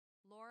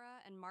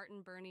and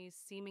Martin Burney's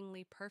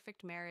seemingly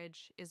perfect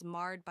marriage is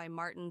marred by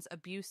Martin's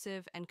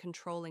abusive and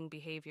controlling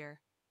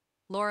behavior.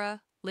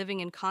 Laura, living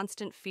in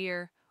constant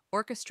fear,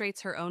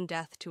 orchestrates her own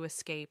death to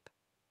escape.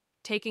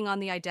 Taking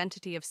on the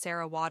identity of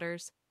Sarah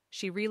Waters,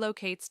 she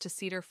relocates to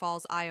Cedar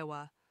Falls,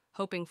 Iowa,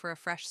 hoping for a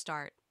fresh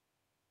start.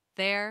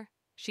 There,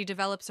 she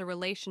develops a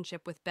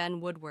relationship with Ben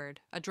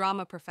Woodward, a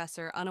drama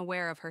professor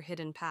unaware of her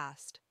hidden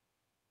past.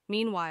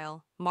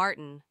 Meanwhile,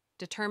 Martin,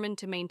 determined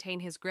to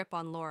maintain his grip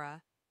on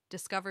Laura,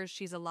 discovers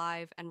she's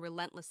alive and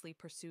relentlessly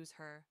pursues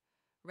her,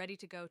 ready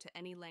to go to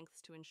any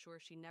lengths to ensure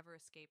she never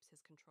escapes his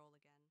control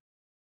again.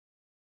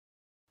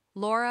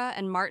 Laura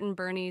and Martin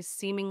Burney's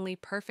seemingly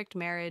perfect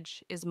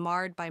marriage is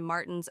marred by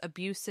Martin's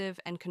abusive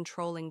and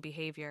controlling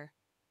behavior.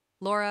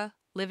 Laura,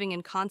 living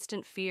in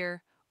constant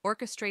fear,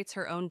 orchestrates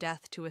her own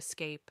death to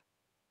escape.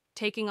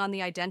 Taking on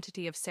the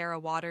identity of Sarah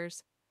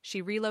Waters,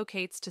 she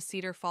relocates to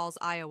Cedar Falls,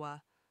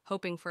 Iowa,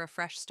 hoping for a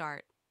fresh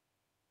start.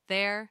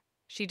 There,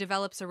 she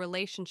develops a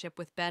relationship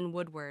with Ben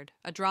Woodward,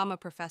 a drama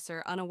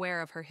professor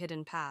unaware of her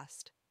hidden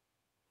past.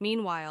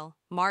 Meanwhile,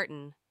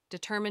 Martin,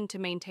 determined to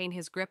maintain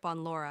his grip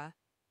on Laura,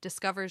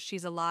 discovers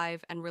she's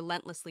alive and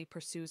relentlessly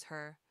pursues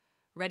her,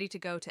 ready to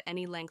go to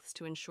any lengths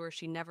to ensure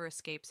she never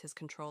escapes his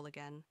control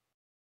again.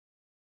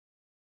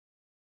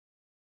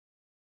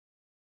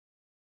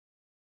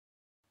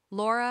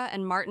 Laura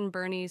and Martin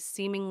Burney's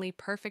seemingly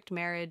perfect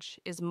marriage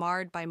is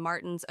marred by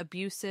Martin's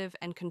abusive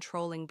and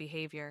controlling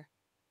behavior.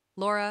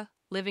 Laura,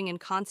 living in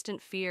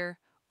constant fear,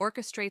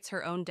 orchestrates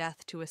her own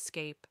death to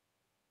escape.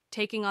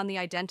 Taking on the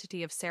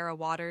identity of Sarah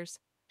Waters,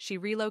 she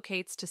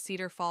relocates to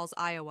Cedar Falls,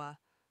 Iowa,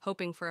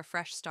 hoping for a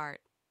fresh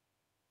start.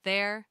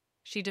 There,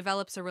 she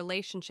develops a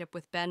relationship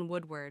with Ben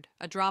Woodward,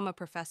 a drama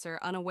professor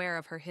unaware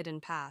of her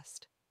hidden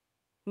past.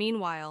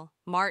 Meanwhile,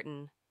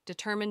 Martin,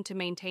 determined to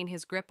maintain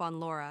his grip on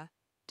Laura,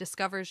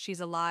 discovers she's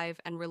alive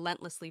and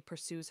relentlessly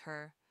pursues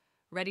her,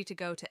 ready to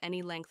go to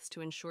any lengths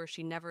to ensure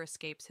she never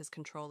escapes his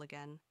control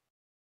again.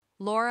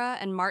 Laura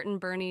and Martin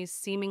Burney's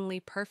seemingly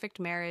perfect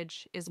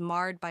marriage is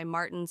marred by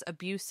Martin's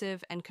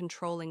abusive and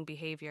controlling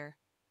behavior.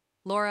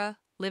 Laura,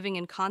 living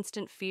in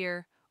constant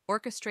fear,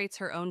 orchestrates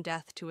her own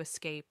death to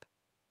escape.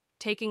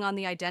 Taking on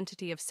the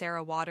identity of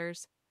Sarah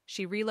Waters,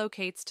 she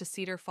relocates to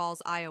Cedar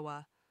Falls,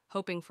 Iowa,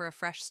 hoping for a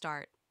fresh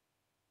start.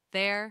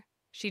 There,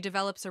 she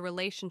develops a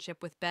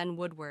relationship with Ben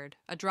Woodward,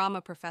 a drama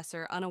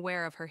professor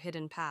unaware of her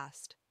hidden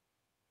past.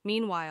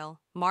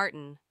 Meanwhile,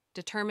 Martin,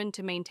 determined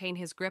to maintain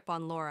his grip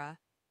on Laura,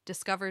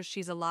 discovers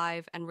she's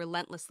alive and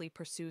relentlessly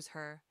pursues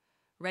her,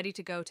 ready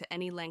to go to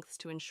any lengths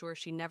to ensure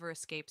she never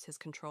escapes his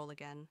control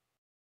again.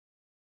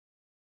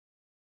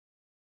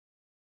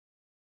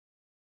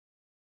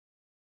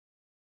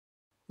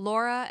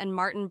 Laura and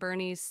Martin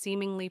Burney's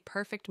seemingly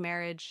perfect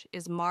marriage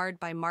is marred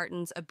by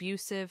Martin's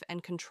abusive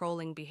and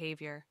controlling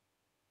behavior.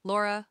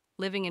 Laura,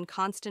 living in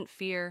constant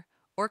fear,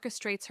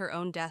 orchestrates her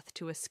own death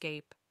to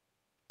escape.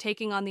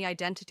 Taking on the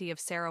identity of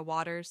Sarah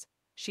Waters,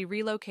 she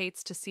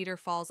relocates to Cedar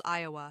Falls,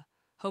 Iowa,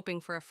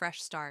 hoping for a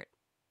fresh start.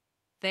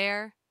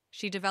 There,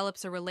 she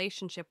develops a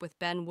relationship with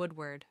Ben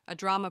Woodward, a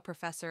drama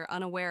professor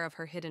unaware of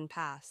her hidden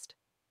past.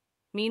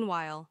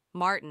 Meanwhile,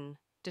 Martin,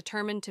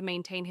 determined to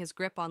maintain his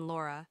grip on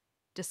Laura,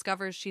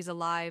 discovers she's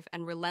alive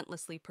and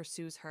relentlessly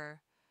pursues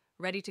her,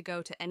 ready to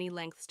go to any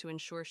lengths to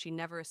ensure she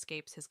never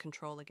escapes his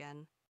control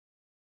again.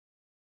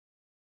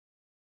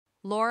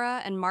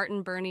 Laura and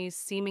Martin Burney's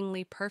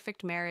seemingly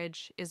perfect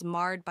marriage is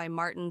marred by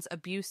Martin's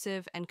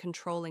abusive and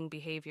controlling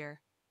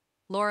behavior.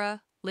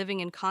 Laura, living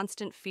in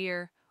constant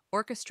fear,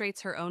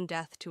 orchestrates her own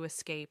death to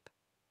escape.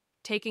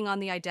 Taking on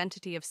the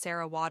identity of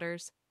Sarah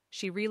Waters,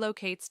 she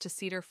relocates to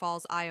Cedar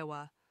Falls,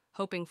 Iowa,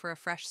 hoping for a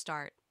fresh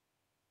start.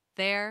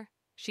 There,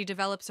 she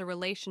develops a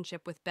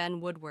relationship with Ben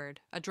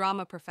Woodward, a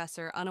drama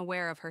professor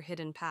unaware of her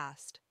hidden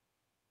past.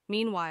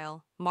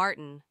 Meanwhile,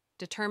 Martin,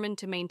 determined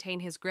to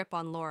maintain his grip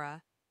on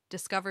Laura,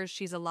 discovers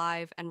she's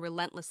alive and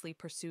relentlessly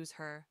pursues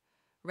her,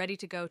 ready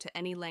to go to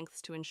any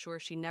lengths to ensure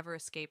she never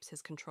escapes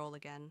his control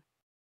again.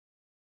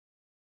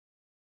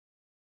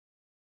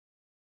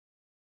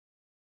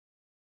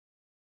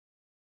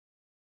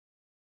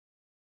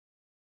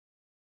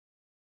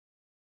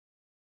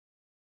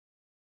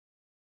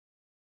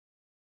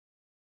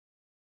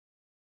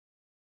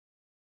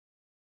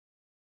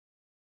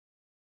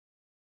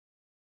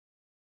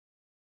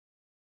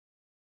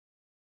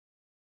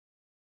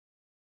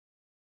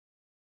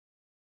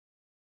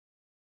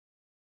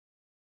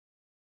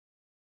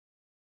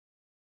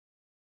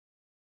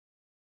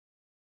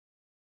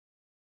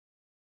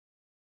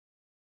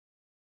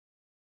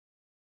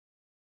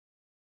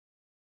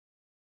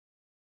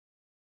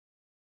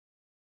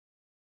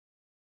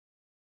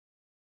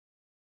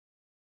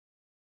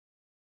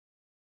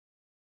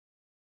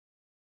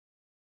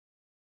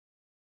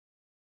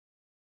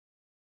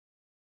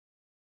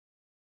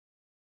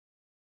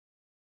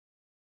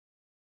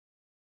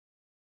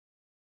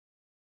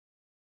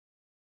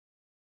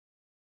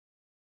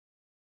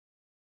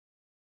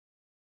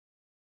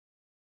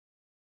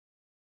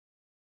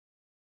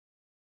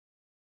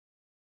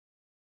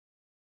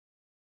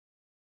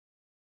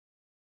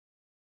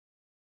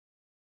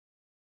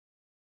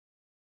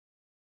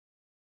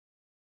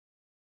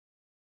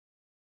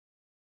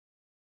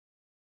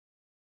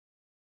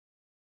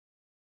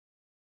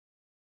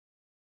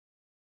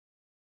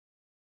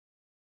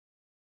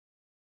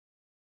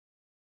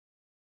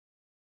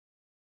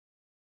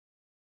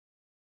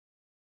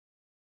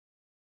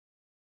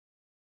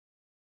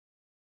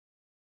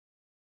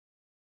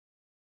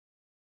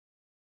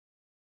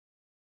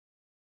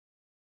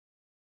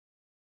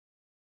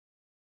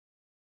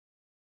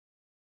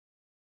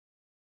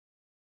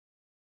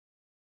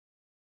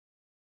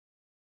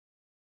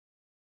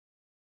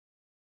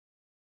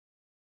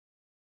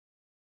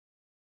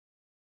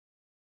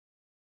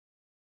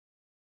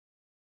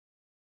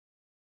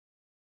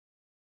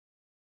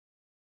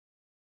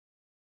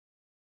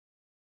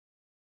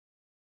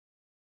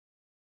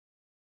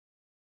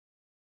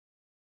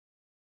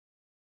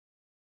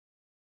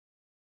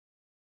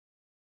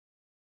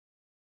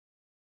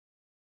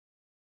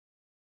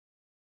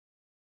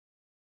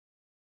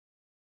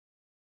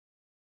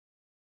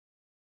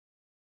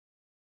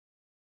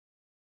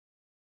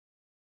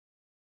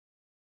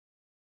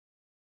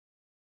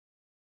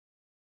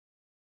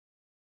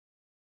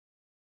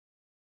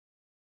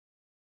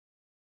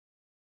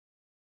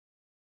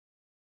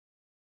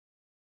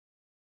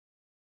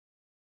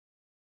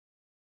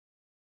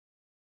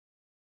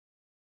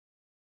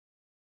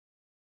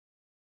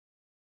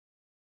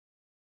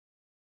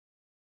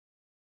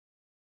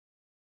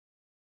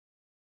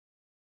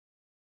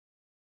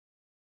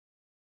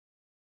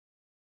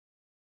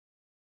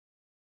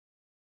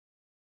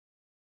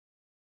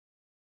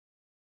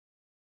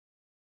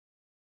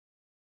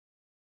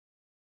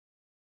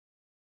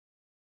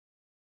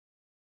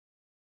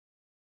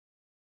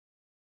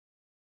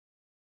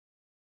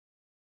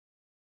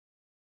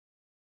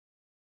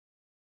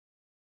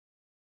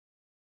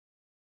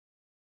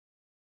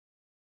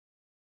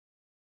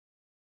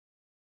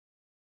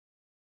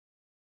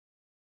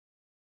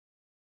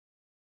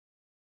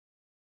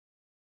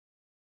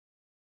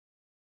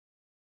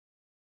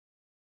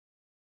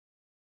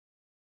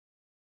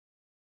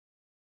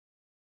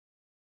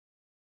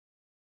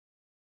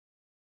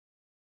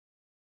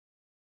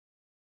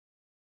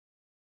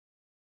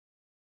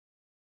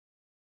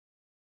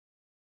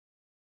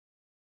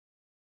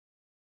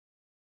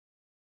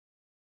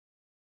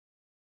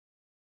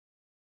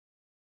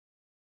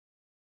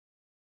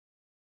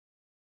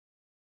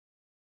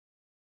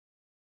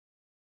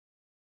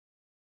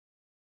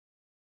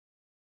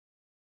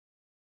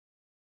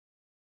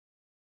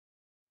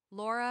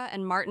 Laura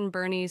and Martin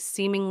Burney's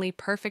seemingly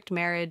perfect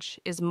marriage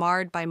is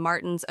marred by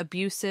Martin's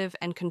abusive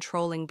and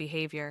controlling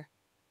behavior.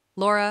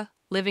 Laura,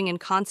 living in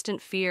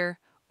constant fear,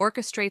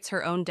 orchestrates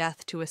her own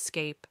death to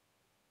escape.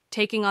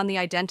 Taking on the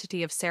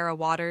identity of Sarah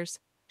Waters,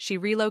 she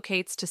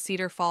relocates to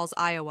Cedar Falls,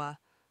 Iowa,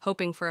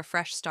 hoping for a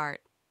fresh start.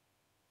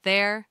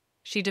 There,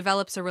 she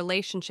develops a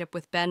relationship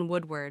with Ben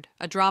Woodward,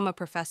 a drama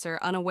professor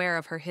unaware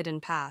of her hidden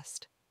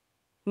past.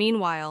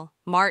 Meanwhile,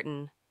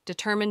 Martin,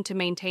 determined to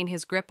maintain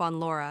his grip on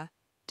Laura,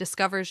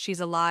 discovers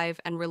she's alive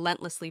and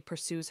relentlessly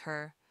pursues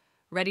her,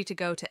 ready to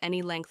go to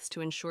any lengths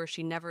to ensure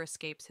she never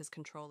escapes his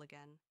control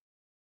again.